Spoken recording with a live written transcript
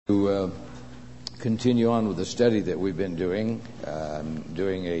To continue on with the study that we've been doing, I'm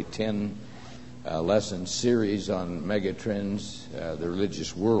doing a 10 lesson series on Megatrends, the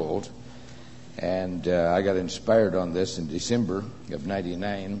religious world, and I got inspired on this in December of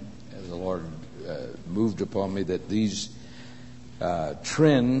 '99 as the Lord moved upon me that these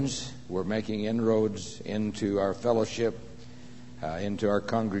trends were making inroads into our fellowship, into our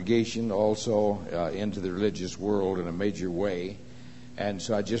congregation, also into the religious world in a major way. And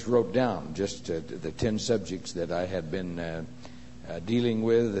so I just wrote down the 10 subjects that I had been dealing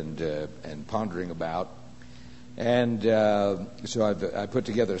with and pondering about. And so I put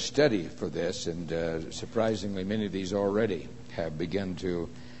together a study for this, and surprisingly, many of these already have begun to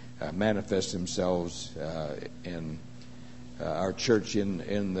manifest themselves in our church,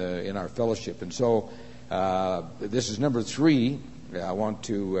 in our fellowship. And so this is number 3 I want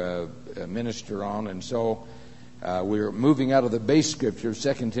to minister on, and so we're moving out of the base scripture,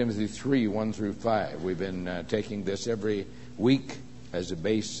 2 Timothy 3, 1 through 5. We've been taking this every week as a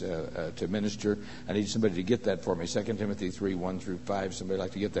base to minister. I need somebody to get that for me, 2 Timothy 3, 1 through 5. Somebody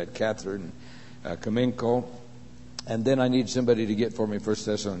like to get that, Catherine Kamenko. And then I need somebody to get for me 1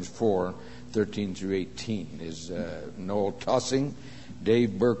 Thessalonians 4, 13 through 18. Is Noel Tossing?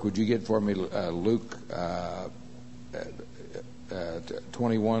 Dave Burke, would you get for me Luke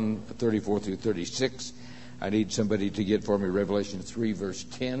 21, 34 through 36? I need somebody to get for me Revelation 3, verse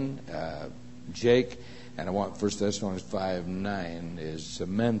 10, Jake, and I want 1 Thessalonians 5, 9 is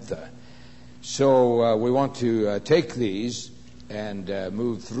Samantha. So we want to take these and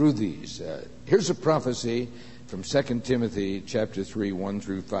move through these. Here's a prophecy from 2 Timothy chapter 3, 1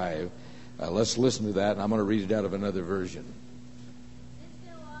 through 5. Let's listen to that, and I'm going to read it out of another version.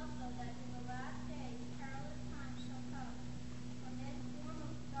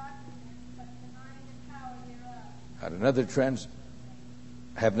 Another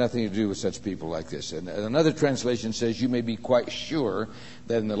have nothing to do with such people like this. And another translation says, you may be quite sure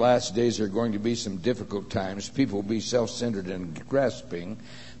that in the last days there are going to be some difficult times. People will be self-centered and grasping,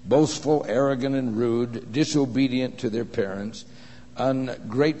 boastful, arrogant, and rude, disobedient to their parents,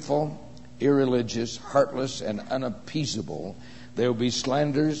 ungrateful, irreligious, heartless, and unappeasable. They will be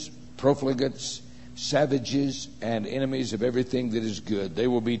slanderers, profligates, savages, and enemies of everything that is good. They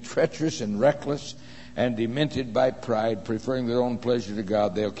will be treacherous and reckless, and demented by pride, preferring their own pleasure to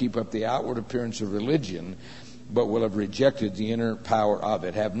God. They'll keep up the outward appearance of religion, but will have rejected the inner power of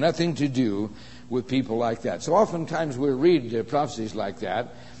it. Have nothing to do with people like that. So oftentimes we read prophecies like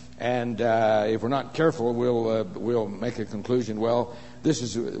that, and if we're not careful, we'll make a conclusion, well, this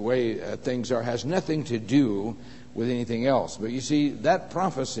is the way things are. Has nothing to do with anything else. But you see, that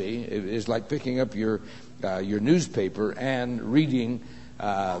prophecy is like picking up your newspaper and reading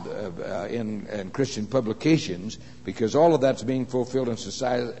in Christian publications, because all of that's being fulfilled in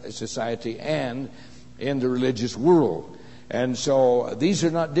society and in the religious world. And so these are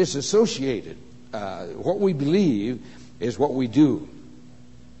not disassociated. What we believe is what we do.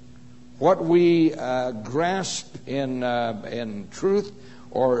 What we grasp in truth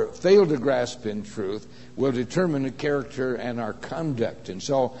or fail to grasp in truth will determine the character and our conduct. And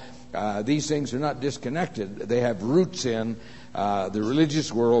so these things are not disconnected. They have roots in the religious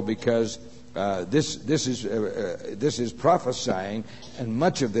world, because this is prophesying, and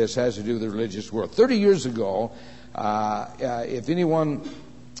much of this has to do with the religious world. 30 years ago, if anyone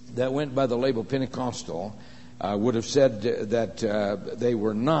that went by the label Pentecostal would have said that they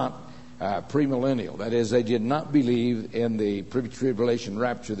were not premillennial, that is, they did not believe in the pre-tribulation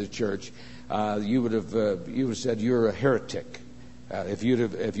rapture of the church, you would have said you're a heretic. If you'd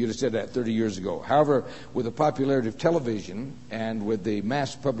have said that 30 years ago. However, with the popularity of television and with the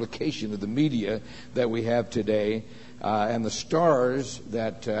mass publication of the media that we have today, and the stars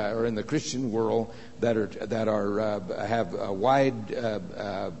that are in the Christian world that have a wide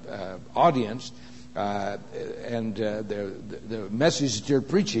audience, and the message that they're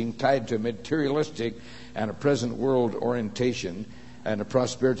preaching tied to a materialistic and a present world orientation and a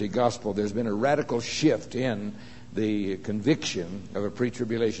prosperity gospel, there's been a radical shift in the conviction of a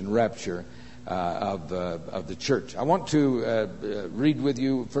pre-tribulation rapture of the church. I want to read with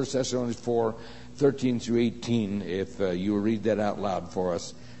you 1 Thessalonians 4, 13 through 18, if you will read that out loud for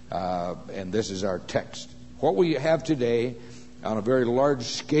us. And this is our text. What we have today on a very large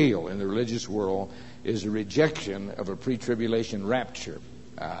scale in the religious world is a rejection of a pre-tribulation rapture.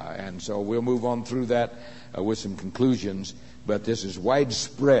 And so we'll move on through that with some conclusions. But this is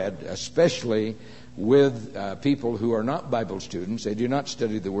widespread, especially with people who are not Bible students. They do not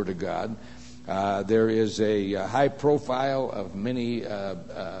study the Word of God. There is a high profile of many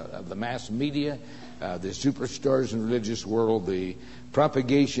of the mass media the superstars in the religious world, the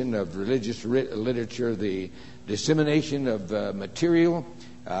propagation of religious literature, the dissemination of material,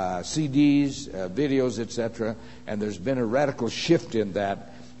 CDs, videos, etc. And there's been a radical shift in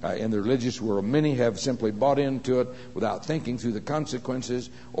that in the religious world. Many have simply bought into it without thinking through the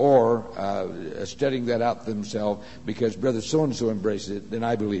consequences or studying that out themselves because Brother so-and-so embraces it, then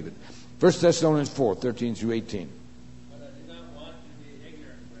I believe it. 1 Thessalonians 4, 13 through 18. But I do not want you to be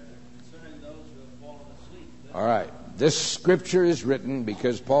ignorant, brethren, concerning those who have fallen asleep. All right. This scripture is written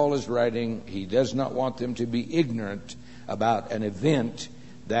because Paul is writing. He does not want them to be ignorant about an event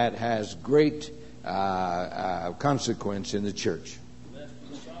that has great consequence in the church. Lest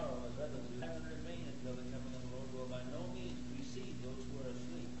we sorrow as others who haven't remained until the coming of the Lord will by no means precede those who are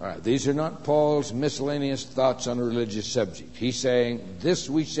asleep. All right. These are not Paul's miscellaneous thoughts on a religious subject. He's saying, this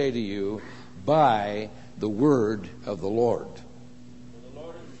we say to you by the word of the Lord. For the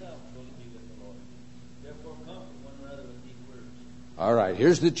Lord himself will be with the Lord. Therefore comfort one another with these words. All right.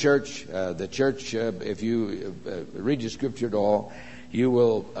 Here's the church. The church, if you read the scripture at all, you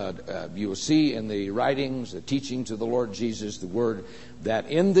will see in the writings, the teachings of the Lord Jesus, the word that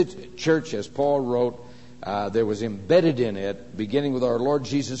in the church, as Paul wrote, there was embedded in it, beginning with our Lord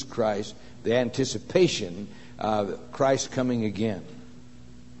Jesus Christ, the anticipation of Christ coming again.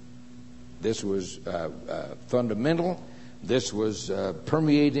 This was fundamental. This was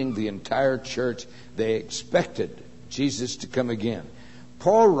permeating the entire church. They expected Jesus to come again.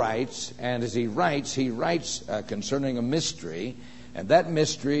 Paul writes, and as he writes concerning a mystery, and that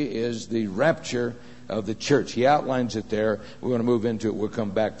mystery is the rapture of the church. He outlines it there. We're going to move into it. We'll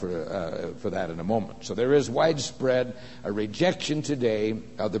come back for that in a moment. So there is widespread a rejection today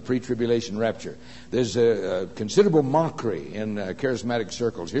of the pre-tribulation rapture. There's a considerable mockery in charismatic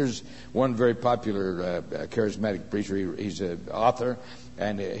circles. Here's one very popular charismatic preacher. He's an author,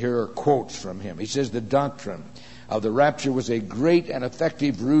 and here are quotes from him. He says, the doctrine of the rapture was a great and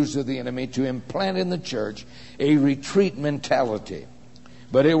effective ruse of the enemy to implant in the church a retreat mentality.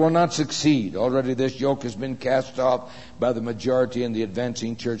 But it will not succeed. Already this yoke has been cast off by the majority in the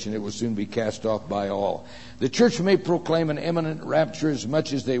advancing church, and it will soon be cast off by all. The church may proclaim an imminent rapture as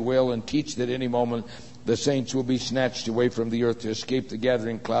much as they will and teach that any moment the saints will be snatched away from the earth to escape the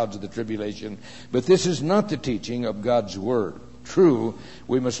gathering clouds of the tribulation. But this is not the teaching of God's word. True,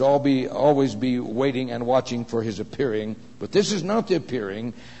 we must always be waiting and watching for his appearing, but this is not the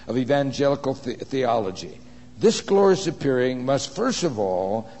appearing of evangelical theology. This glorious appearing must first of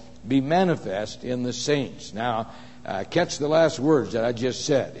all be manifest in the saints. Now, catch the last words that I just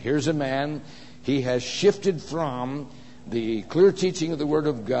said. Here's a man, he has shifted from the clear teaching of the Word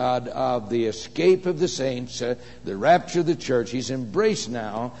of God, of the escape of the saints, the rapture of the church. He's embraced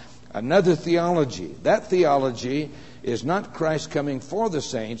now another theology. That theology is not Christ coming for the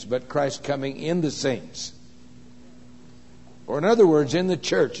saints, but Christ coming in the saints. Or in other words, in the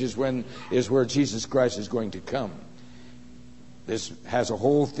church is where Jesus Christ is going to come. This has a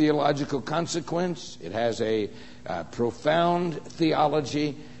whole theological consequence. It has a profound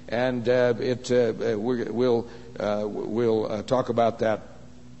theology, and we'll talk about that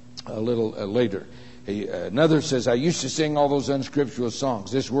a little later. Another says, I used to sing all those unscriptural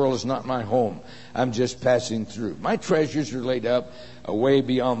songs. This world is not my home. I'm just passing through. My treasures are laid up away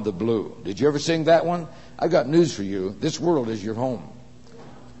beyond the blue. Did you ever sing that one? I got news for you. This world is your home.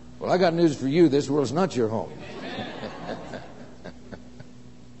 Well, I got news for you. This world is not your home.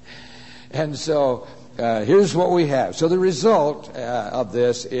 And so here's what we have. So the result of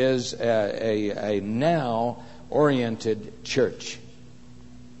this is a now-oriented church.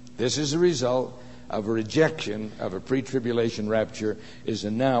 This is a result of a rejection of a pre-tribulation rapture, is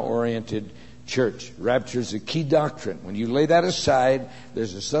a now-oriented church. Rapture is a key doctrine. When you lay that aside,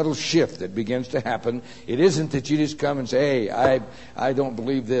 there's a subtle shift that begins to happen. It isn't that you just come and say, hey, I don't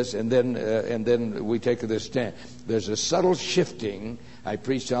believe this, and then we take this stand. There's a subtle shifting. I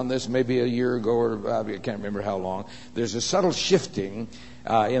preached on this maybe a year ago, or I can't remember how long. There's a subtle shifting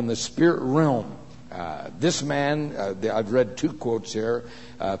in the spirit realm. This man, I've read two quotes here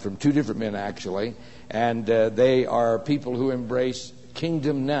from two different men actually, and they are people who embrace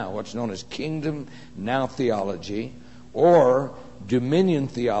kingdom now, what's known as kingdom now theology, or dominion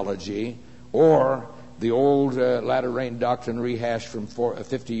theology, or the old latter rain doctrine rehashed from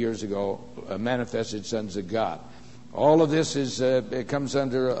 50 years ago, manifested sons of God. All of this it comes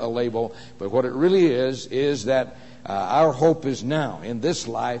under a label, but what it really is that our hope is now. In this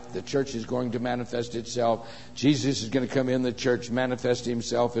life, the church is going to manifest itself. Jesus is going to come in the church, manifest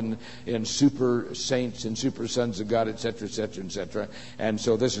himself in super saints and super sons of God, etc., etc., etc. And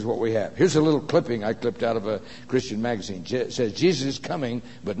so this is what we have. Here's a little clipping I clipped out of a Christian magazine. It says, Jesus is coming,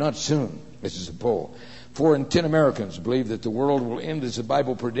 but not soon. This is a poll. 4 in 10 Americans believe that the world will end as the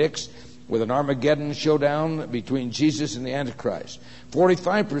Bible predicts, with an Armageddon showdown between Jesus and the Antichrist.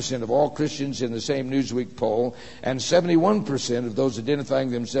 45% of all Christians in the same Newsweek poll, and 71% of those identifying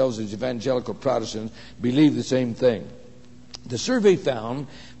themselves as evangelical Protestants believe the same thing. The survey found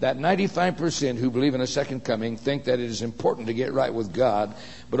that 95% who believe in a second coming think that it is important to get right with God,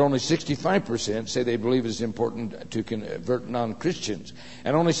 but only 65% say they believe it is important to convert non-Christians.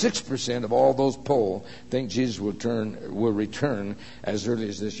 And only 6% of all those polled think Jesus will return as early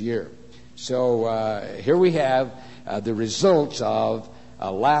as this year. So here we have the results of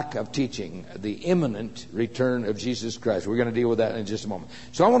a lack of teaching, the imminent return of Jesus Christ. We're going to deal with that in just a moment.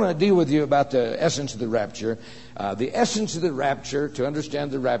 So I want to deal with you about the essence of the rapture. The essence of the rapture, to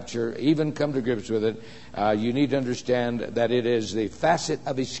understand the rapture, even come to grips with it, you need to understand that it is the facet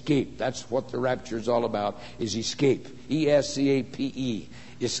of escape. That's what the rapture is all about, is escape. E-S-C-A-P-E.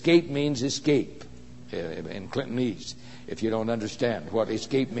 Escape means escape in Clintonese. If you don't understand what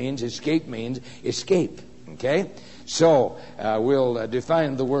escape means escape. Okay? So we'll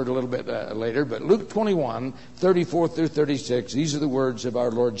define the word a little bit later. But Luke 21, 34 through 36, these are the words of our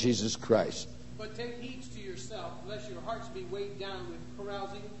Lord Jesus Christ. But take heed to yourself, lest your hearts be weighed down with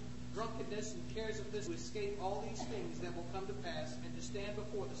carousing, drunkenness, and cares of this, to escape all these things that will come to pass, and to stand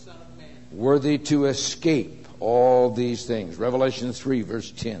before the Son of Man. Worthy to escape all these things. Revelation 3,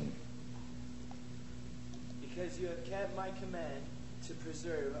 verse 10. Because you have kept my command to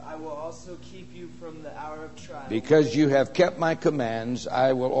preserve, I will also keep you from the hour of trial. Because you have kept my commands,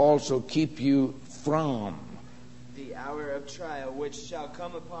 I will also keep you from the hour of trial, which shall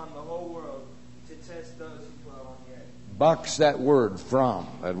come upon the whole world to test those who dwell on the earth. Box that word, from.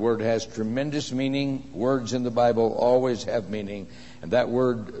 That word has tremendous meaning. Words in the Bible always have meaning. And that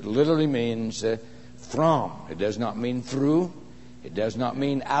word literally means from. It does not mean through. It does not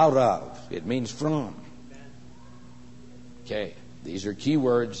mean out of. It means from. Okay, these are key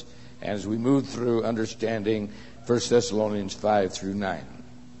words as we move through understanding 1 Thessalonians 5 through 9.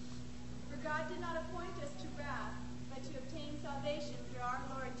 For God did not appoint us to wrath, but to obtain salvation through our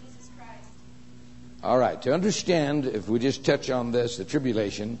Lord Jesus Christ. All right, to understand, if we just touch on this, the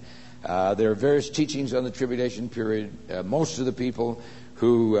tribulation, there are various teachings on the tribulation period. Most of the people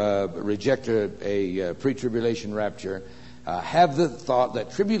who reject a pre-tribulation rapture have the thought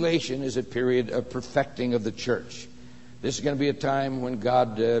that tribulation is a period of perfecting of the church. This is going to be a time when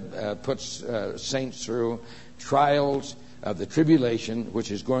God puts saints through trials of the tribulation, which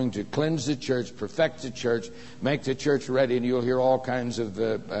is going to cleanse the church, perfect the church, make the church ready. And you'll hear all kinds of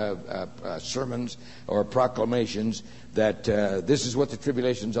sermons or proclamations that this is what the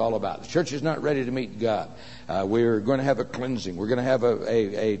tribulation is all about. The church is not ready to meet God. We're going to have a cleansing. We're going to have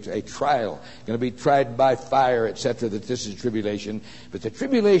a trial. Going to be tried by fire, etc. That this is tribulation. But the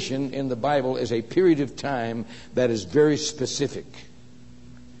tribulation in the Bible is a period of time that is very specific.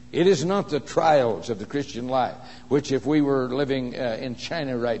 It is not the trials of the Christian life, which if we were living in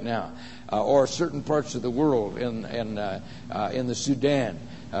China right now, or certain parts of the world in the Sudan,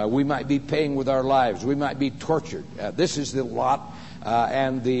 we might be paying with our lives. We might be tortured. This is the lot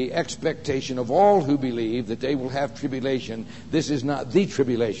and the expectation of all who believe that they will have tribulation. This is not the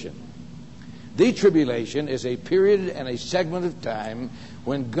tribulation. The tribulation is a period and a segment of time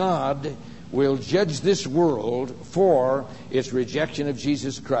when God will judge this world for its rejection of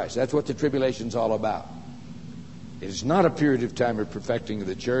Jesus Christ. That's what the tribulation is all about. It is not a period of time of perfecting of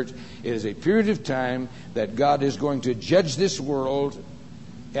the church. It is a period of time that God is going to judge this world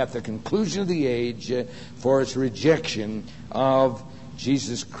at the conclusion of the age for its rejection of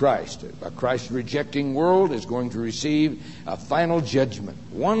Jesus Christ. A Christ-rejecting world is going to receive a final judgment.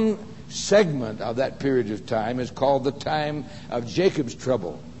 One segment of that period of time is called the time of Jacob's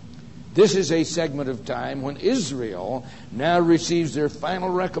trouble. This is a segment of time when Israel now receives their final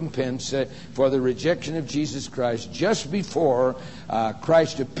recompense for the rejection of Jesus Christ just before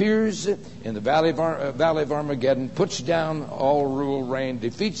Christ appears in the Valley of Armageddon, puts down all rule, reign,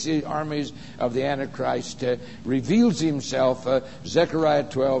 defeats the armies of the Antichrist, reveals himself. Zechariah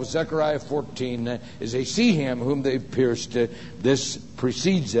 12, Zechariah 14, as they see him whom they've pierced. This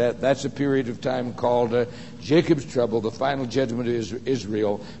precedes that. That's a period of time called Jacob's trouble, the final judgment of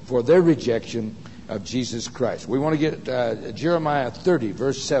Israel for their rejection of Jesus Christ. We want to get Jeremiah 30,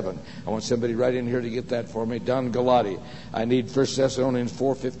 verse 7. I want somebody right in here to get that for me. Don Galati. I need 1 Thessalonians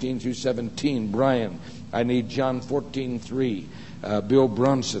 4, 15 through 17. Brian. I need John 14:3. Bill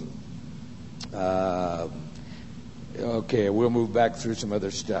Brunson. Okay, we'll move back through some other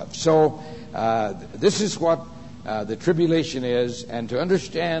stuff. So this is what the tribulation is, and to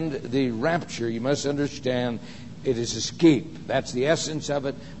understand the rapture, you must understand it is escape. That's the essence of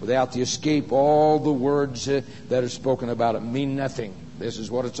it. Without the escape, all the words that are spoken about it mean nothing. This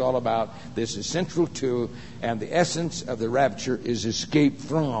is what it's all about. This is central to, and the essence of the rapture is escape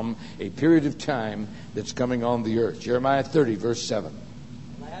from a period of time that's coming on the earth. Jeremiah 30, verse 7.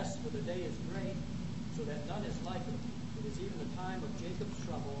 Alas, for the day is great, so that none is like it. It is even the time of Jacob's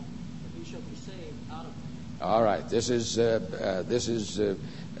trouble, but he shall be saved out of it. All right, this is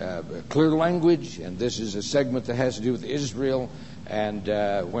clear language, and this is a segment that has to do with Israel. And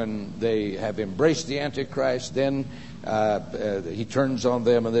when they have embraced the Antichrist, then he turns on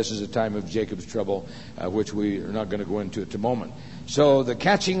them, and this is a time of Jacob's trouble, which we are not going to go into at the moment. So the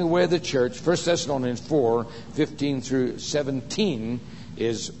catching away of the church, 1 Thessalonians 4, 15 through 17,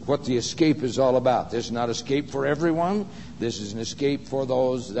 is what the escape is all about. This is not escape for everyone. This is an escape for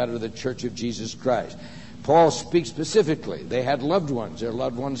those that are the church of Jesus Christ. Paul speaks specifically. They had loved ones. Their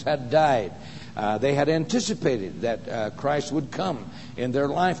loved ones had died. They had anticipated that Christ would come in their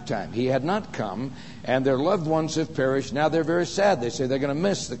lifetime. He had not come, and their loved ones have perished. Now they're very sad. They say they're going to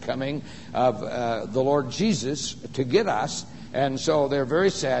miss the coming of the Lord Jesus to get us. And so they're very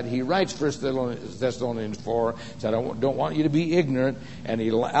sad. He writes 1 Thessalonians 4, said, I don't want you to be ignorant. And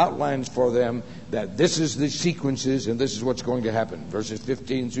he outlines for them that this is the sequences and this is what's going to happen. Verses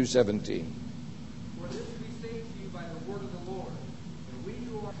 15 through 17. For this we say to you by the word of the Lord, that we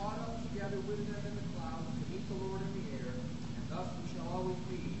who are caught up together with them in the clouds to meet the Lord in the air, and thus we shall always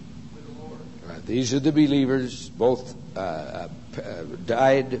be with the Lord. Right, these are the believers, both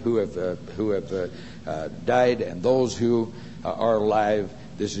died, who have died, and those who are alive.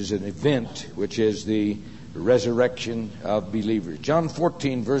 This is an event which is the resurrection of believers. John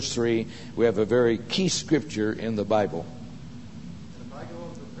 14, verse 3, we have a very key scripture in the Bible. If I go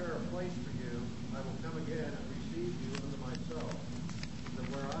and prepare a place for you, I will come again and receive you unto myself, that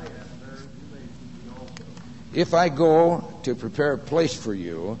where I am, there you may be also. If I go to prepare a place for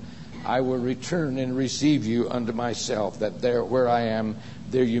you, I will return and receive you unto myself, that there where I am,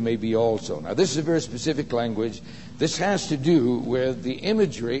 there you may be also. Now, this is a very specific language. This has to do with the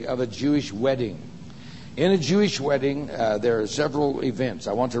imagery of a Jewish wedding. In a Jewish wedding, there are several events.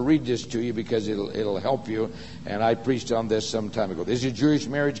 I want to read this to you because it'll help you, and I preached on this some time ago. This is a Jewish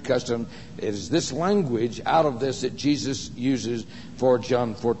marriage custom. It is this language out of this that Jesus uses for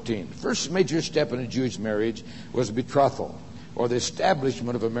John 14. The first major step in a Jewish marriage was betrothal, or the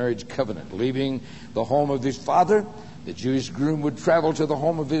establishment of a marriage covenant. Leaving the home of his father, the Jewish groom would travel to the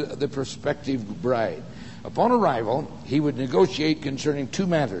home of the prospective bride. Upon arrival, he would negotiate concerning two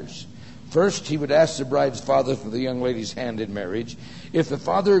matters. First, he would ask the bride's father for the young lady's hand in marriage. If the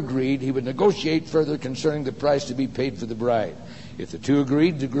father agreed, he would negotiate further concerning the price to be paid for the bride. If the two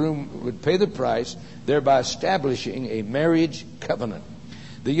agreed, the groom would pay the price, thereby establishing a marriage covenant.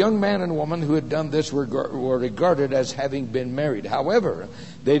 The young man and woman who had done this were regarded as having been married. However,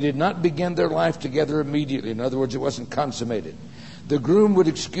 they did not begin their life together immediately. In other words, it wasn't consummated. The groom would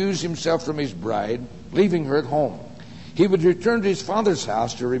excuse himself from his bride, leaving her at home. He would return to his father's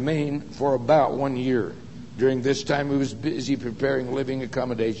house to remain for about 1 year. During this time, he was busy preparing living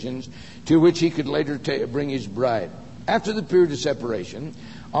accommodations to which he could later bring his bride. After the period of separation,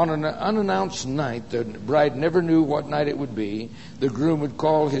 on an unannounced night, the bride never knew what night it would be, the groom would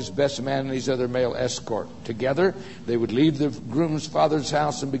call his best man and his other male escort. Together, they would leave the groom's father's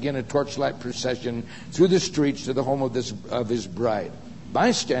house and begin a torchlight procession through the streets to the home of his bride.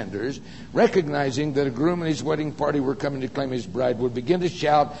 Bystanders, recognizing that a groom and his wedding party were coming to claim his bride, would begin to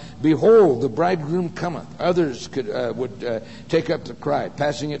shout, "Behold, the bridegroom cometh." Others would take up the cry,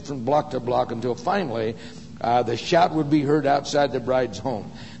 passing it from block to block until finally the shout would be heard outside the bride's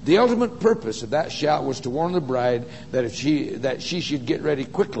home. The ultimate purpose of that shout was to warn the bride that she should get ready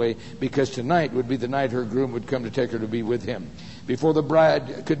quickly, because tonight would be the night her groom would come to take her to be with him. Before the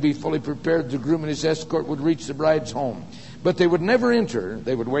bride could be fully prepared, the groom and his escort would reach the bride's home. But they would never enter.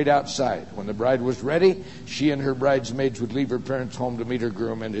 They would wait outside. When the bride was ready, she and her bridesmaids would leave her parents' home to meet her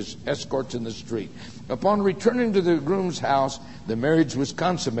groom and his escorts in the street. Upon returning to the groom's house, the marriage was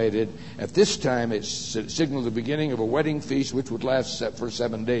consummated. At this time, it signaled the beginning of a wedding feast which would last for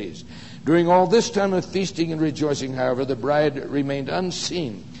 7 days. During all this time of feasting and rejoicing, however, the bride remained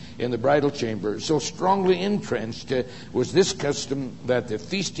unseen in the bridal chamber. So strongly entrenched was this custom that the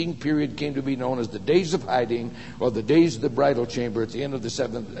feasting period came to be known as the days of hiding, or the days of the bridal chamber. At the end of the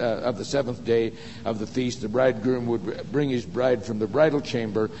seventh day of the feast, the bridegroom would bring his bride from the bridal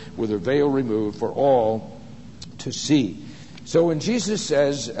chamber with her veil removed for all to see. So when Jesus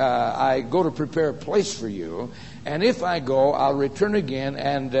says, I go to prepare a place for you, and if I go, I'll return again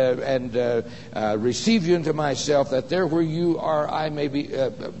and receive you into myself, that there where you are, I may be,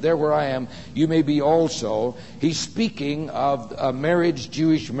 there where I am, you may be also. He's speaking of a marriage,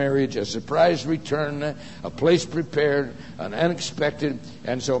 Jewish marriage, a surprise return, a place prepared, an unexpected.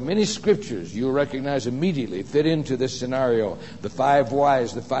 And so many scriptures you'll recognize immediately fit into this scenario. The 5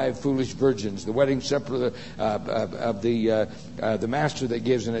 wise, the 5 foolish virgins, the wedding supper of the master that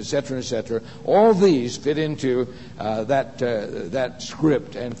gives, and etc., etc. All these fit into that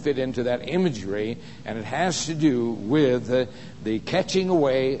script and fit into that imagery, and it has to do with the catching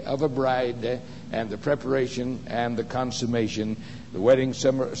away of a bride and the preparation and the consummation, the wedding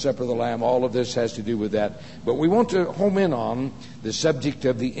supper of the Lamb. All of this has to do with that. But we want to home in on the subject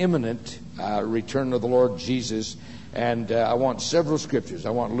of the imminent return of the Lord Jesus. And I want several scriptures.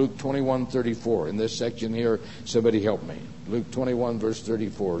 I want Luke 21:34 in this section here. Somebody help me. Luke 21 verse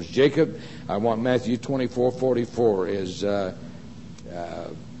 34 is Jacob. I want Matthew 24:44 is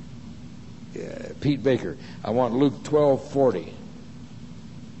Pete Baker. I want Luke 12:40,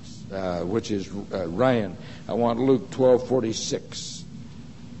 which is Ryan. I want Luke 12:46.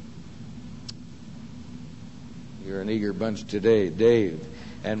 You're an eager bunch today, Dave.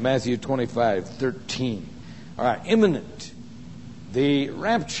 And Matthew 25:13. All right, imminent. The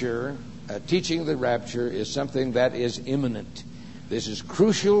rapture, teaching of the rapture, is something that is imminent. This is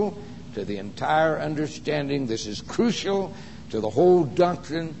crucial to the entire understanding. This is crucial to the whole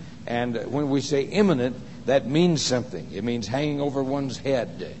doctrine. And when we say imminent, that means something. It means hanging over one's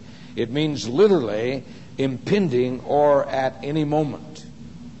head. It means literally impending or at any moment.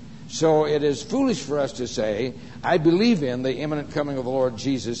 So it is foolish for us to say, I believe in the imminent coming of the Lord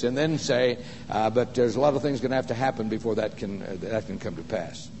Jesus, and then say, but there's a lot of things going to have to happen before that can come to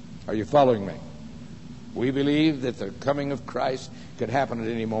pass. Are you following me? We believe that the coming of Christ could happen at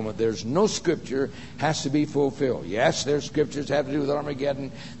any moment. There's no scripture has to be fulfilled. Yes, there's scriptures have to do with Armageddon.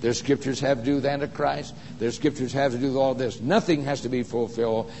 There's scriptures have to do with Antichrist. There's scriptures have to do with all this. Nothing has to be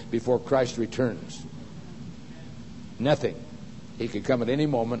fulfilled before Christ returns. Nothing. He could come at any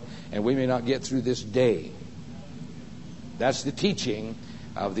moment, and we may not get through this day. That's the teaching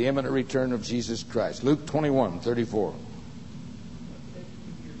of the imminent return of Jesus Christ. Luke 21:34.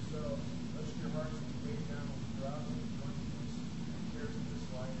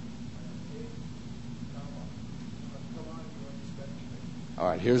 All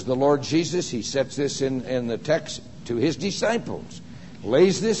right, here's the Lord Jesus. He sets this in the text to his disciples,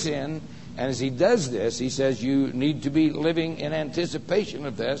 lays this in, and as he does this, he says you need to be living in anticipation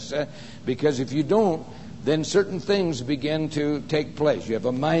of this, because if you don't, then certain things begin to take place. You have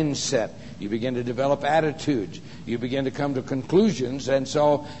a mindset. You begin to develop attitudes. You begin to come to conclusions, and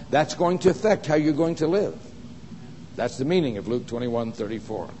so that's going to affect how you're going to live. That's the meaning of Luke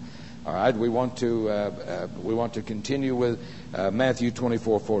 21:34. All right, we want to continue with Matthew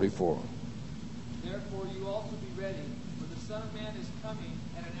 24:44. Therefore you also be ready, for the Son of Man is coming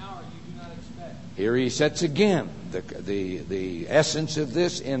at an hour you do not expect. Here he sets again the essence of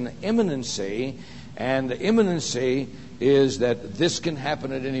this in imminency, and the imminency is that this can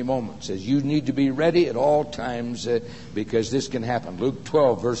happen at any moment. It says you need to be ready at all times because this can happen. Luke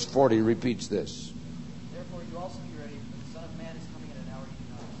 12 verse 40 repeats this.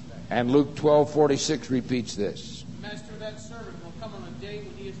 And Luke 12:46 repeats this. The master of that servant will come on a day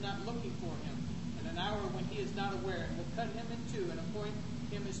when he is not looking for him, and an hour when he is not aware, and will cut him in two and appoint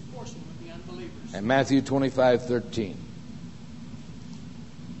him his portion with the unbelievers. And Matthew 25:13.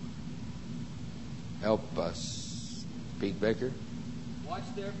 Help us, Pete Baker. Watch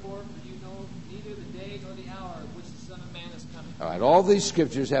therefore, for you know neither the day nor the hour at which the Son of Man is coming. All right, all these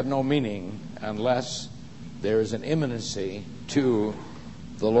scriptures have no meaning unless there is an imminency to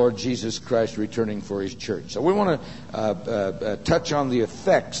the Lord Jesus Christ returning for his church. So we want to touch on the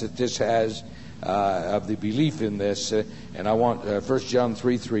effects that this has of the belief in this. And I want 1 John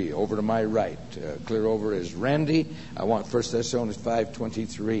 3:3 over to my right. Clear over is Randy. I want 1 Thessalonians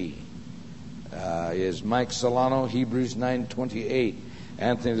 5:23. Is Mike Solano, Hebrews 9:28.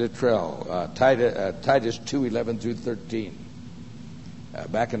 Anthony Luttrell, Titus 2:11 through 13.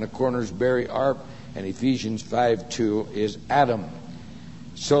 Back in the corners, Barry Arp, and Ephesians 5:2 is Adam.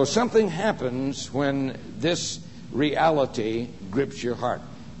 So something happens when this reality grips your heart.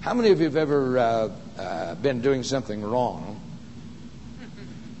 How many of you have ever been doing something wrong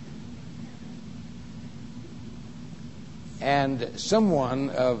and someone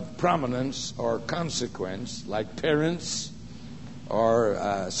of prominence or consequence, like parents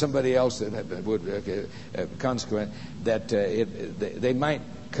or somebody else that would consequent, that they might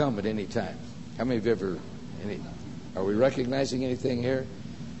come at any time. How many of you ever? Are we recognizing anything here?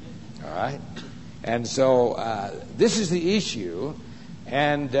 All right. And so this is the issue,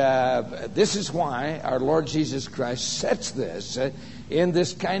 and this is why our Lord Jesus Christ sets this in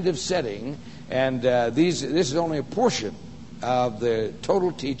this kind of setting. And this is only a portion of the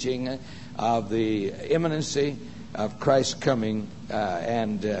total teaching of the imminency of Christ's coming,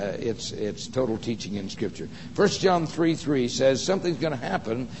 and it's total teaching in Scripture. 1 John 3:3 says something's going to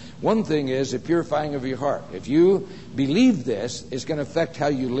happen. One thing is the purifying of your heart. If you believe this, it's going to affect how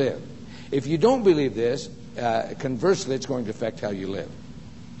you live. If you don't believe this, conversely, it's going to affect how you live.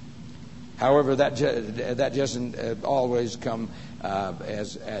 However, that doesn't always come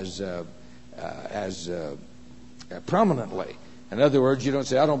as prominently. In other words, you don't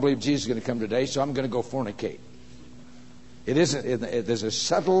say, I don't believe Jesus is going to come today, so I'm going to go fornicate. It isn't. There's a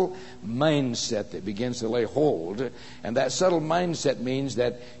subtle mindset that begins to lay hold, and that subtle mindset means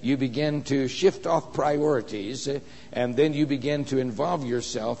that you begin to shift off priorities, and then you begin to involve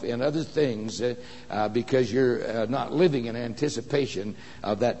yourself in other things because you're not living in anticipation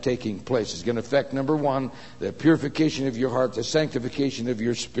of that taking place. It's going to affect, number one, the purification of your heart, the sanctification of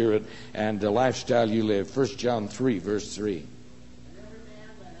your spirit, and the lifestyle you live. 1 John 3, verse 3.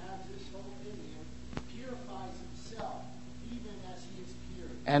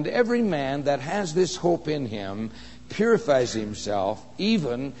 And every man that has this hope in him purifies himself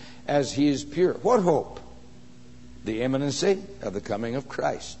even as he is pure. What hope? The imminency of the coming of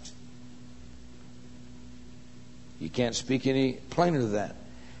Christ. You can't speak any plainer than that.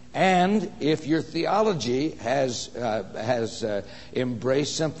 And if your theology has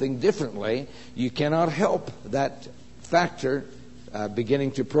embraced something differently, you cannot help that factor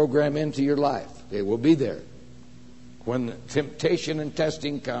beginning to program into your life. It will be there. When temptation and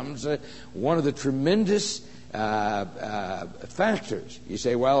testing comes, one of the tremendous factors, you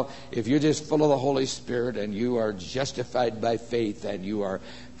say, well, if you're just full of the Holy Spirit and you are justified by faith and you are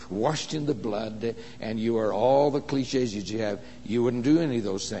washed in the blood and you are all the cliches that you have, you wouldn't do any of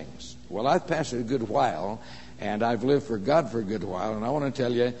those things. Well, I've pastored a good while and I've lived for God for a good while, and I want to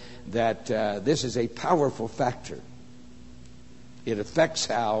tell you that this is a powerful factor. It affects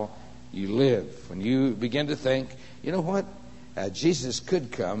how you live. When you begin to think, you know what? Jesus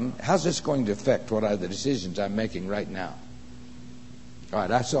could come. How's this going to affect what are the decisions I'm making right now? All right,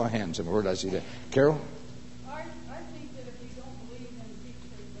 I saw hands. And where did I see that? Carol? I think that if you don't believe in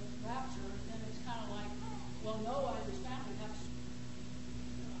the rapture, then it's kind of like, well, no, I understand we have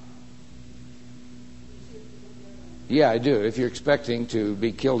to. Yeah, I do. If you're expecting to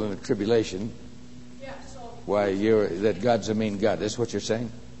be killed in a tribulation, Yeah, so. why, that God's a mean God. That's what you're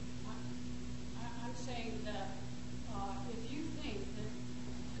saying?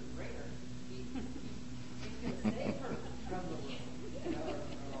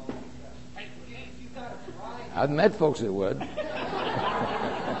 I've met folks that would.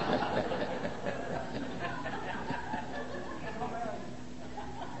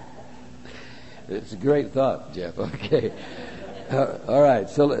 It's a great thought, Jeff. Okay. All right.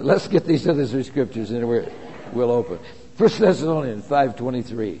 So let's get these other three scriptures and we'll open. 1 Thessalonians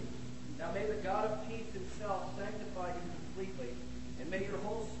 5:23. Now may the God of peace himself sanctify you completely, and may your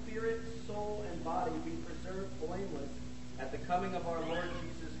whole spirit, soul, and body be preserved blameless at the coming of our Lord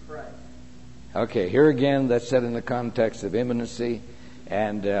Jesus Christ. Okay, here again, that's set in the context of imminency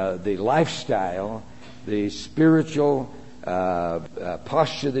and the lifestyle, the spiritual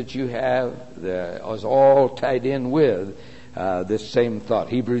posture that you have is all tied in with this same thought.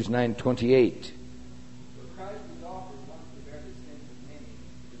 Hebrews 9:28.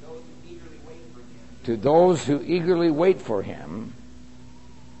 To those who eagerly wait for him,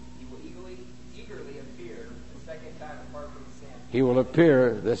 he will eagerly appear the second time apart from sin. He will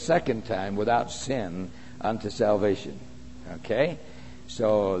appear the second time without sin unto salvation. Okay?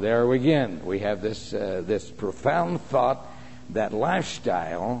 So there again, we have this profound thought that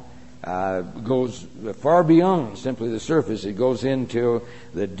lifestyle goes far beyond simply the surface. It goes into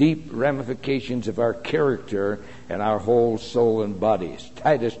the deep ramifications of our character and our whole soul and bodies.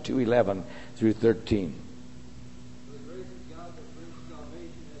 Titus 2:11 through 13. For the grace of God that brings salvation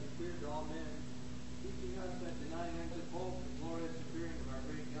has appeared to all men, teaching us that denying unto both the glorious appearing of our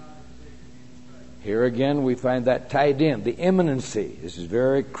great God and Savior Jesus Christ. Here again we find that tied in. The imminency. This is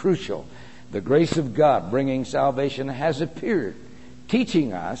very crucial. The grace of God bringing salvation has appeared,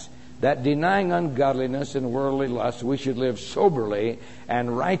 teaching us that denying ungodliness and worldly lust, we should live soberly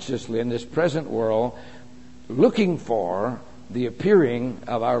and righteously in this present world, looking for the appearing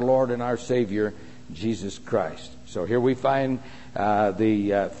of our Lord and our Savior, Jesus Christ. So here we find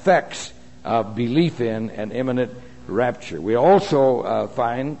the effects of belief in an imminent rapture. We also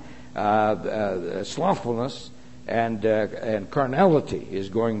find slothfulness and carnality is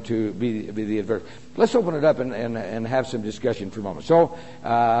going to be the adverse. Let's open it up and have some discussion for a moment. So,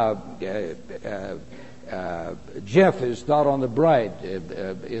 Jeff, his thought on the bride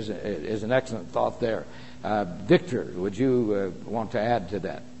is an excellent thought there. Victor, would you want to add to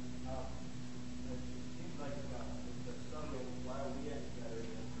that?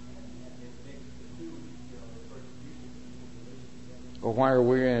 Well, why are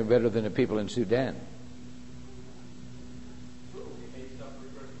we any better than the people in Sudan?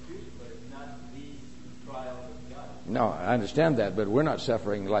 No, I understand that, but we're not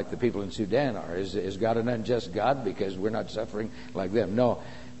suffering like the people in Sudan are. Is God an unjust God because we're not suffering like them? No,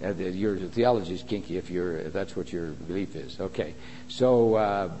 your theology is kinky if that's what your belief is. Okay,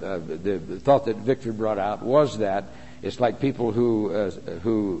 so the thought that Victor brought out was that it's like people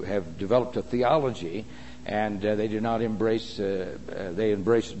who have developed a theology and they do not embrace. They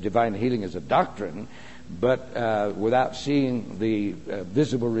embrace divine healing as a doctrine. But without seeing the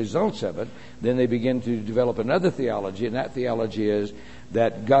visible results of it, then they begin to develop another theology, and that theology is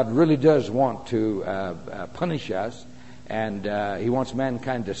that God really does want to punish us, and He wants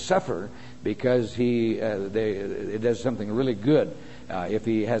mankind to suffer because it does something really good. If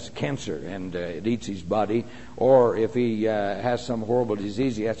he has cancer and it eats his body, or if he has some horrible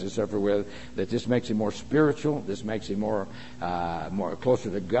disease he has to suffer with, that this makes him more spiritual, this makes him more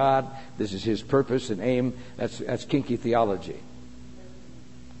closer to God, this is his purpose and aim. That's kinky theology.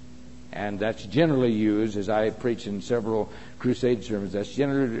 And that's generally used, as I preach in several crusade sermons, that's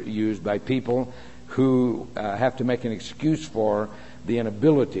generally used by people who have to make an excuse for the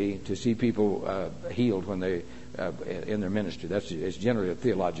inability to see people healed when they in their ministry. It's generally a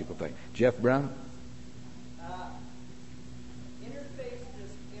theological thing. Jeff Brown? Interface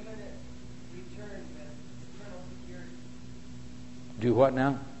this imminent return with eternal security. Do what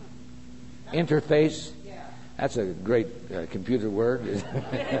now? Interface? Yeah. That's a great computer word.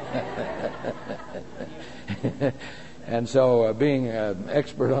 And so being an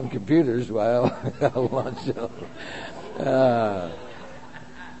expert on computers, well, I'll launch it.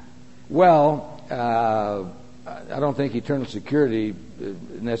 I don't think eternal security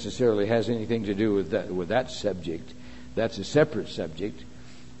necessarily has anything to do with that subject. That's a separate subject.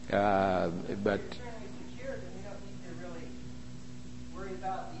 But Eternally secure, then we don't need to really worry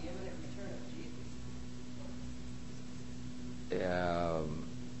about the imminent return of Jesus.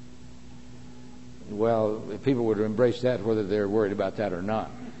 Well, if people were to embrace that, whether they're worried about that or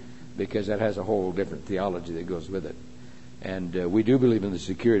not, because that has a whole different theology that goes with it. And we do believe in the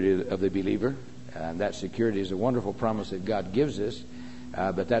security of the believer. And that security is a wonderful promise that God gives us,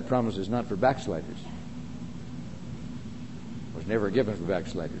 but that promise is not for backsliders. It was never given for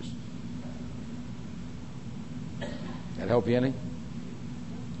backsliders. That help you any?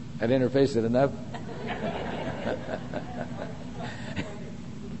 That interface it enough?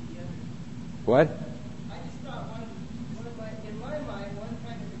 What? I just thought in my mind, one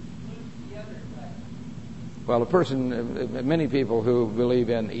kind of excludes the other. Well, many people who believe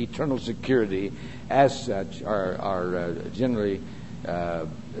in eternal security as such are generally that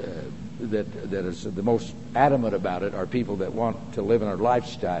is the most adamant about it are people that want to live in a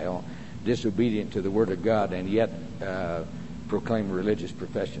lifestyle disobedient to the Word of God and yet proclaim a religious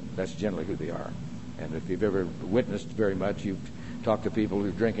profession. That's generally who they are. And if you've ever witnessed very much, you've talked to people who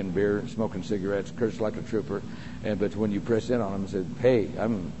are drinking beer, smoking cigarettes, curse like a trooper, but when you press in on them and say, "Hey,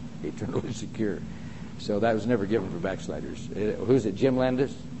 I'm eternally secure." So that was never given for backsliders. Who's it, Jim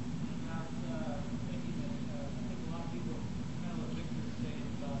Landis?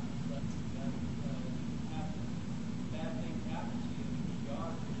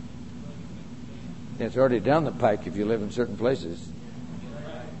 It's already down the pike if you live in certain places.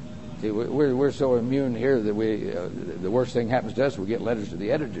 See, we're so immune here that the worst thing happens to us, we get letters to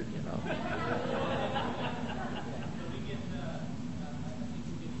the editor, you know.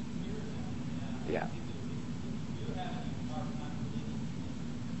 Yeah.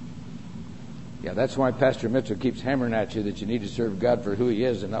 Yeah, that's why Pastor Mitchell keeps hammering at you that you need to serve God for who He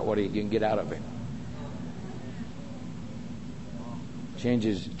is and not what He can get out of Him.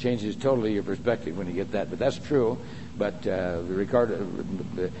 Changes totally your perspective when you get that. But that's true. But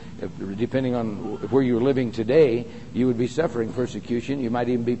depending on where you're living today, you would be suffering persecution. You might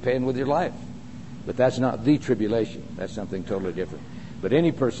even be paying with your life. But that's not the tribulation. That's something totally different. But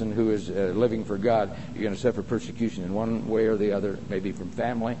any person who is living for God, you're going to suffer persecution in one way or the other, maybe from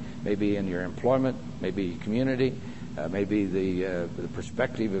family, maybe in your employment, maybe community, maybe the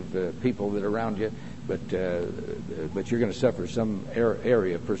perspective of people that are around you. But you're going to suffer some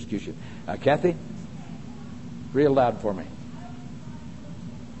area of persecution. Kathy, real loud for me.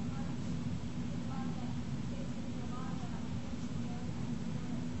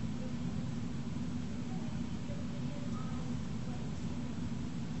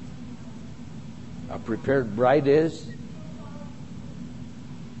 A prepared bride is?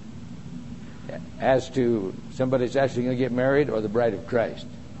 As to somebody's actually going to get married, or the bride of Christ?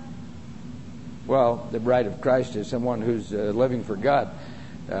 Well, the bride of Christ is someone who's living for God,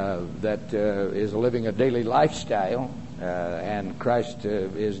 that is living a daily lifestyle, and Christ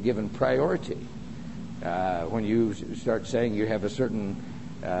is given priority. When you start saying you have a certain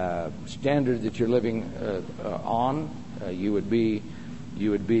standard that you're living on, you would be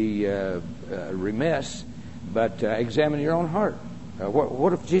remiss, but examine your own heart.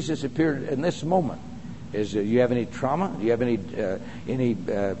 What if Jesus appeared in this moment? Do you have any trauma? Do you have any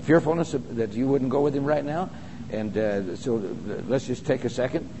fearfulness that you wouldn't go with him right now? And so let's just take a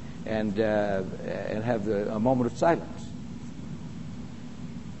second and have a moment of silence.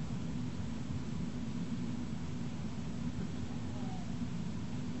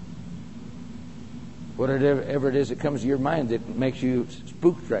 Whatever it is that comes to your mind that makes you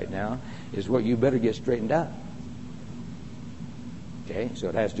spooked right now is what you better get straightened out. Okay, so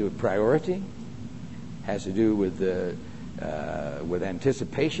it has to do with priority, has to do with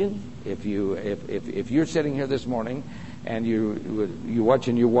anticipation. If you're sitting here this morning and you watch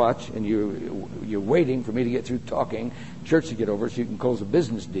and you're waiting for me to get through talking, church to get over so you can close a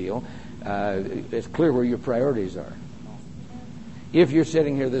business deal, it's clear where your priorities are. If you're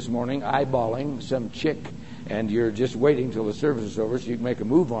sitting here this morning eyeballing some chick and you're just waiting till the service is over so you can make a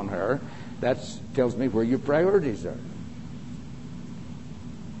move on her, that tells me where your priorities are.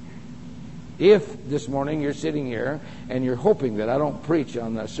 If this morning you're sitting here and you're hoping that I don't preach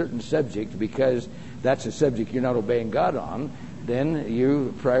on a certain subject because that's a subject you're not obeying God on, then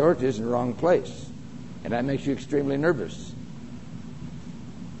your priority is in the wrong place. And that makes you extremely nervous.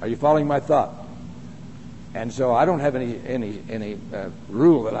 Are you following my thought? And so I don't have any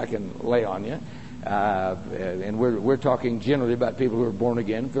rule that I can lay on you. And we're talking generally about people who are born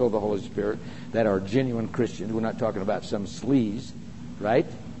again, filled with the Holy Spirit, that are genuine Christians. We're not talking about some sleaze, right?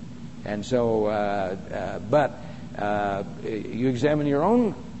 And so, but you examine your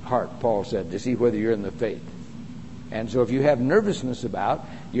own heart, Paul said, to see whether you're in the faith. And so if you have nervousness about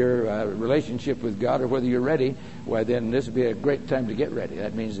your relationship with God or whether you're ready, well, then this would be a great time to get ready.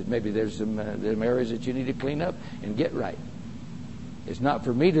 That means that maybe there's some areas that you need to clean up and get right. It's not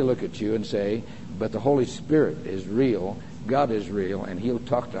for me to look at you and say, but the Holy Spirit is real, God is real, and He'll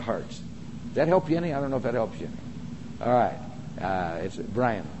talk to hearts. Does that help you any? I don't know if that helps you any. All right. It's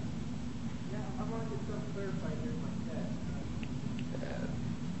Brian. Yeah, I want to get something clarified here in my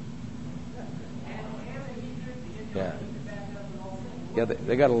head. Yeah. Yeah,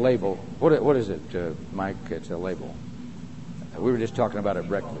 they got a label. What is it, Mike? It's a label. We were just talking about it at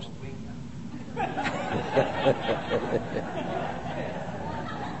breakfast.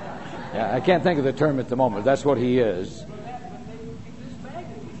 Yeah, I can't think of the term at the moment. That's what he is.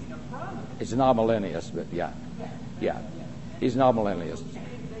 It's an amillennialist, but yeah. He's an amillennialist.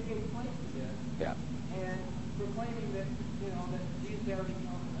 Yeah. And proclaiming that, that Jesus already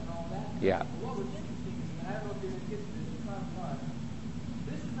come and all that. Yeah. What was interesting is, I don't know if you're going to get to this in time,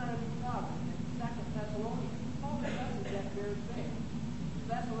 this is not a new problem. In 2 Thessalonians, Paul discusses that very thing.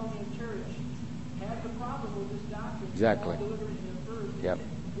 The Thessalonian church had the problem with this doctrine. Exactly. Delivered in the verse. Yep.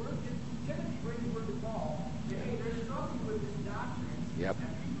 Timothy brings word to Paul. Hey, they're struggling with this doctrine. Yep.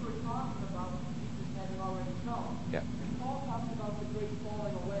 And people are talking about Jesus having already come. Yep. And Paul talks about the great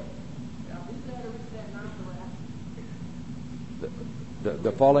falling away. Now, is that or is that not the rapture?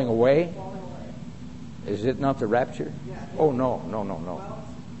 The falling away? Falling away. Is it not the rapture? Yeah. Oh, no. Well,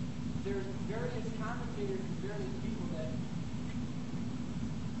 there's various commentators and various people that...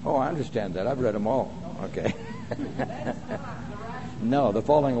 Oh, I understand that. I've read them all. Okay. That's not the rapture. No, the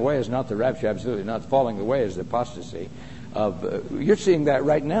falling away is not the rapture. Absolutely not. The falling away is the apostasy. You're seeing that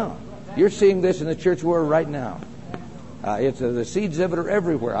right now. You're seeing this in the church world right now. It's the seeds of it are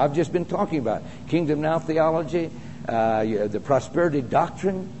everywhere. I've just been talking about Kingdom Now theology, the prosperity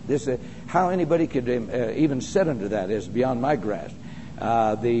doctrine. How anybody could even sit under that is beyond my grasp.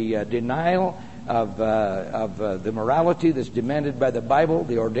 The denial of the morality that's demanded by the Bible,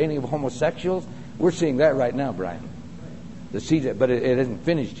 the ordaining of homosexuals. We're seeing that right now, Brian. The seed, but it isn't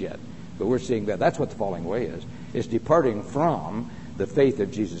finished yet. But we're seeing that. That's what the falling away is. It's departing from the faith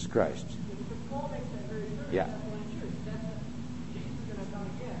of Jesus Christ. Paul makes that very clear. Yeah. That's one church. That's a, Jesus is going to come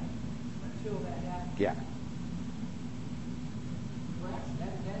again until that happens. Yeah.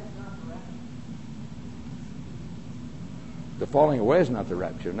 That is not the rapture. The falling away is not the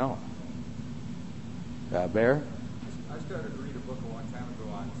rapture, no. Bear? I started to read a book a long time ago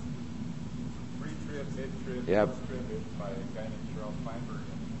on Pre-Trib, Mid-Trib, Yep. Post-Trib. It's by a guy named Charles Feinberg.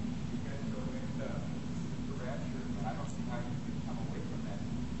 And you guys go into the Rapture, and I don't see how you can come away from that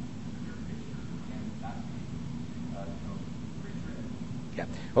your picture and not be, Pre-Trib. Yeah.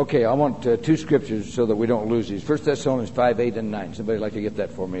 Okay, I want two scriptures so that we don't lose these. 1 Thessalonians 5, 8, and 9. Somebody like to get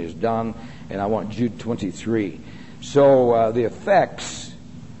that for me is Don, and I want Jude 23. So the effects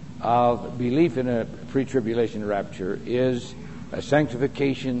of belief in a pre-tribulation rapture is a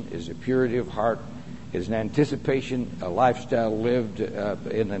sanctification, is a purity of heart, is an anticipation, a lifestyle lived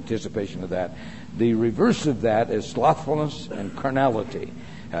in anticipation of that. The reverse of that is slothfulness and carnality.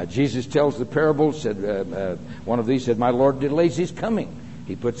 Jesus tells the parable, said one of these said, "My Lord delays his coming."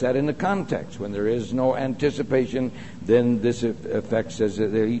 He puts that into context. When there is no anticipation, then this effect says that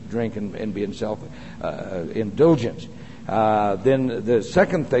they eat, drink, and be in self-indulgence. Then the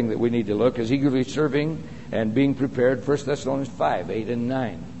second thing that we need to look is eagerly serving and being prepared. 1 Thessalonians 5, 8, and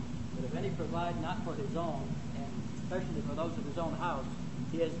 9. But if any provide not for his own, and especially for those of his own house,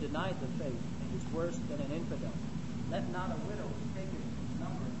 he has denied the faith and is worse than an infidel. Let not a widow take his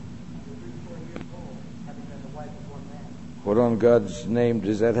number under 34 years old, having been the wife of one man. What on God's name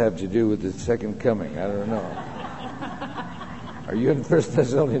does that have to do with the second coming? I don't know. Are you in 1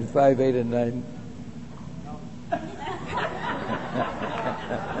 Thessalonians 5, 8, and 9?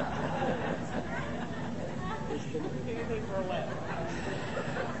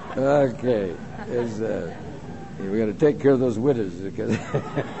 Okay. We're going to take care of those widows. Because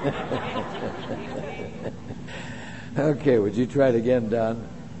okay, would you try it again, Don?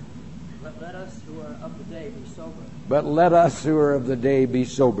 Let us who are of the day be sober. But let us who are of the day be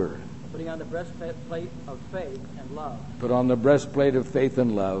sober. Putting on the breastplate of faith and love. Put on the breastplate of faith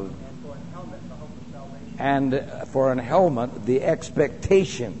and love. And for an helmet, the hope of salvation. And for an helmet, the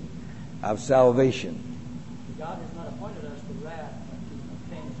expectation of salvation. God has not appointed us to wrath, but to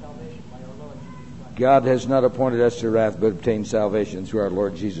obtain salvation by our Lord Jesus Christ. God has not appointed us to wrath, but obtain salvation through our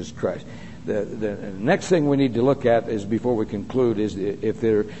Lord Jesus Christ. The next thing we need to look at is, before we conclude, is if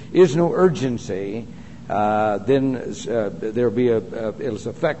there is no urgency, then there'll be it'll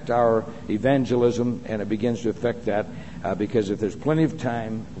affect our evangelism, and it begins to affect that because if there's plenty of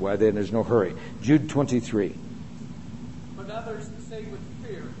time, why then there's no hurry. Jude 23. But others say with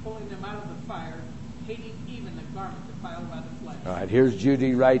fear, pulling them out of the fire, hating even the garment defiled by the flesh. All right, here's Jude.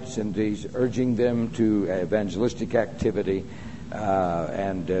 He writes, and he's urging them to evangelistic activity.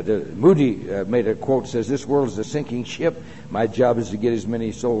 Moody made a quote, says, "This world is a sinking ship. My job is to get as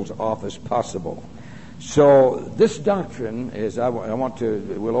many souls off as possible." So this doctrine is,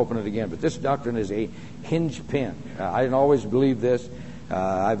 we'll open it again, but this doctrine is a hinge pin. I didn't always believe this.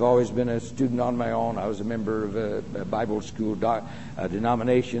 I've always been a student on my own. I was a member of a Bible school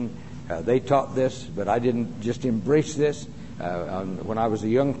denomination. They taught this, but I didn't just embrace this. When I was a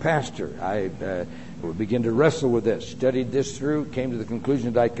young pastor, I would begin to wrestle with this, studied this through, came to the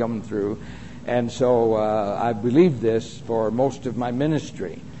conclusion that I'd come through. And so I believed this for most of my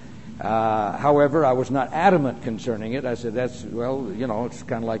ministry. However, I was not adamant concerning it. I said, it's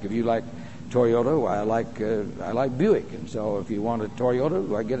kind of like if you like Toyota, well, I like Buick. And so if you want a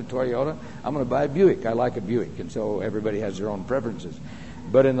Toyota, I get a Toyota. I'm going to buy a Buick. I like a Buick. And so everybody has their own preferences.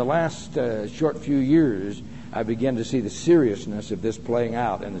 But in the last short few years, I began to see the seriousness of this playing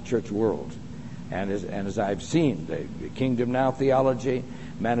out in the church world. And as I've seen, the Kingdom Now theology,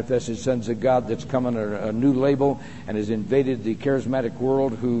 manifested sons of God that's come under a new label and has invaded the charismatic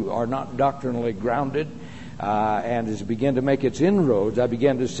world who are not doctrinally grounded, and as it began to make its inroads, I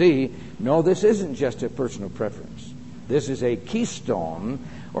began to see, no, this isn't just a personal preference. This is a keystone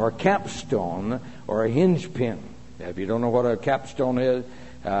or a capstone or a hinge pin. If you don't know what a capstone is,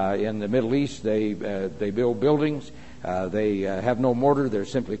 in the Middle East, they build buildings. They have no mortar. They're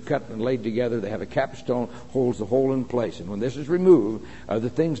simply cut and laid together. They have a capstone, holds the whole in place. And when this is removed, other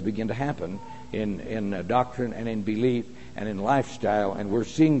things begin to happen in doctrine and in belief and in lifestyle. And we're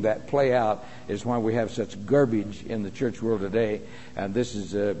seeing that play out, is why we have such garbage in the church world today. And this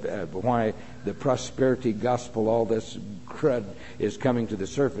is why the prosperity gospel, all this crud, is coming to the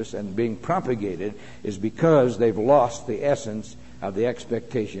surface and being propagated, is because they've lost the essence of the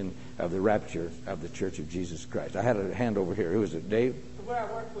expectation of the rapture of the Church of Jesus Christ. I had a hand over here. Who is it, Dave? Where I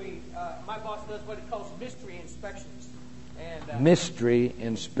work, my boss does what he calls mystery inspections. And mystery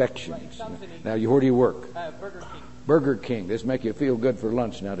inspections. Right, Now, where do you work? Burger King. Burger King. This make you feel good for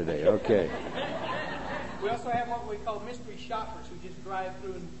lunch now today. Okay. We also have what we call mystery shoppers who just drive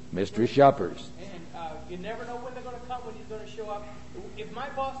through. Mystery shoppers. And you never know when they're going to come, when he's going to show up. If my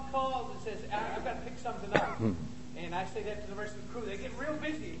boss calls and says, I've got to pick something up, and I say that to the rest of the crew, they get real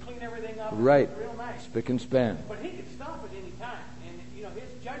busy and clean everything up. Right. Real nice. Spick and span. But he can stop at any time. And,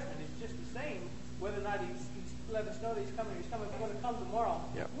 his judgment is just the same whether or not he's let us know that he's coming. He's coming. If he's going to come tomorrow,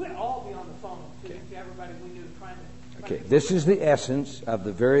 we'd all be on the phone to everybody we knew trying to. Okay, this is the essence of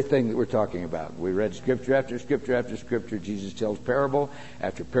the very thing that we're talking about. We read scripture after scripture after scripture. Jesus tells parable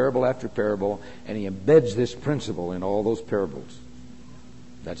after parable after parable, and he embeds this principle in all those parables.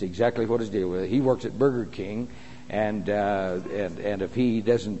 That's exactly what he's dealing with. He works at Burger King, and if he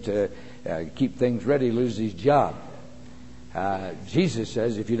doesn't keep things ready, he loses his job. Jesus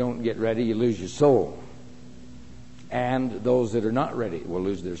says if you don't get ready, you lose your soul. And those that are not ready will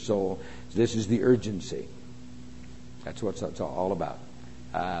lose their soul. This is the urgency. That's what it's all about.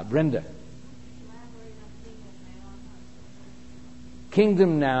 Brenda.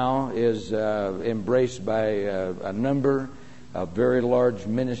 Kingdom now is embraced by a number of very large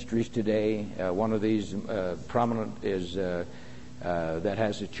ministries today. One of these prominent is that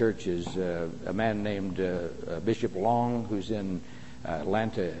has a church is a man named Bishop Long, who's in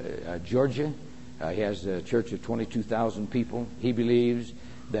Atlanta, Georgia. He has a church of 22,000 people. He believes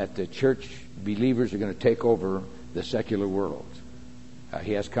that the church believers are going to take over the secular world.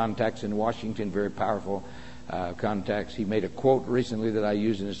 He has contacts in Washington, very powerful contacts. He made a quote recently that I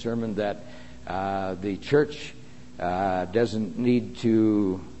used in a sermon that the church doesn't need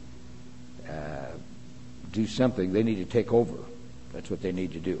to do something. They need to take over. That's what they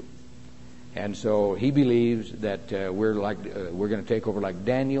need to do. And so he believes that we're going to take over like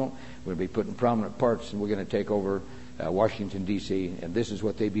Daniel. We're going to be put in prominent parts, and we're going to take over Washington, D.C., and this is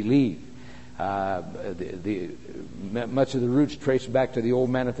what they believe. Much of the roots trace back to the old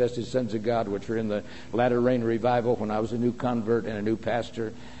manifested sons of God, which were in the latter rain revival when I was a new convert and a new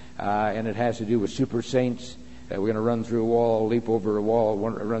pastor, and it has to do with super saints. We're going to run through a wall, leap over a wall,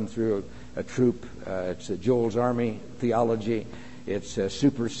 run through a troop. It's Joel's Army theology. It's a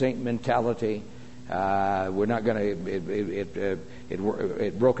super saint mentality. We're not going to.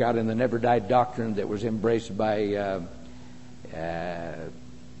 It broke out in the never died doctrine that was embraced by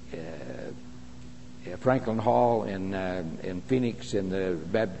Franklin Hall in Phoenix in the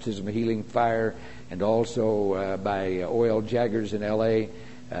Baptism of Healing Fire, and also by Oil Jaggers in L.A.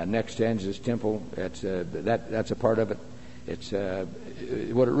 Next to Angela's Temple. That's a part of it. It's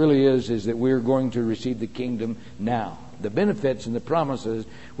what it really is that we're going to receive the kingdom now. The benefits and the promises,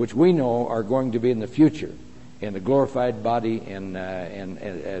 which we know are going to be in the future, in the glorified body, and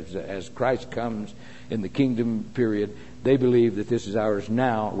as Christ comes in the kingdom period, they believe that this is ours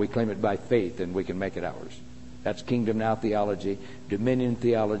now. We claim it by faith, and we can make it ours. That's kingdom now theology, dominion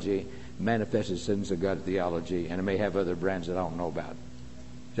theology, manifested sons of God theology, and it may have other brands that I don't know about.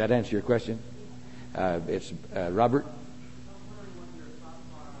 Does that answer your question? It's Robert.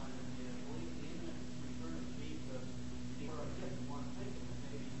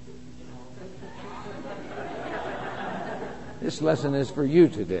 This lesson is for you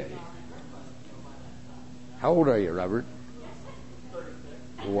today. How old are you, Robert?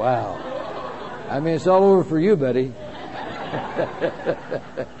 Wow. I mean, it's all over for you, buddy.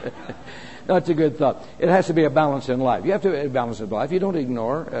 That's a good thought. It has to be a balance in life. You have to have a balance in life. You don't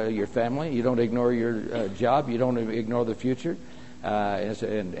ignore your family. You don't ignore your job. You don't ignore the future.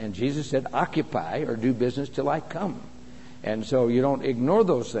 And Jesus said, occupy or do business till I come. And so you don't ignore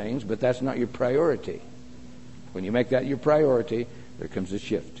those things, but that's not your priority. When you make that your priority, there comes a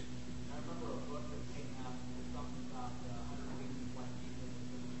shift. I remember a book that came out with something about 100 reasons why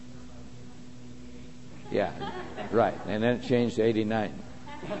Jesus. Yeah, right. And then it changed to 89.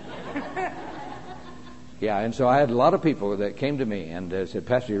 Yeah, and so I had a lot of people that came to me and said,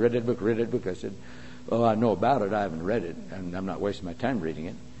 Pastor, you read that book? Read that book? I said, well, I know about it. I haven't read it, and I'm not wasting my time reading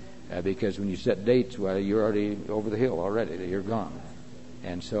it. Because when you set dates, well, you're already over the hill already. You're gone.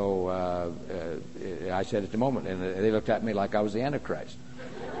 And so I said at the moment, and they looked at me like I was the Antichrist.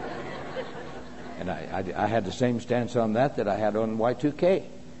 And I had the same stance on that I had on Y2K.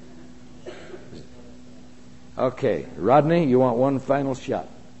 Okay, Rodney, you want one final shot?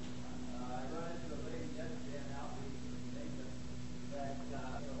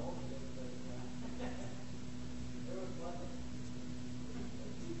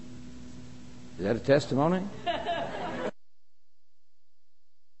 Is that a testimony?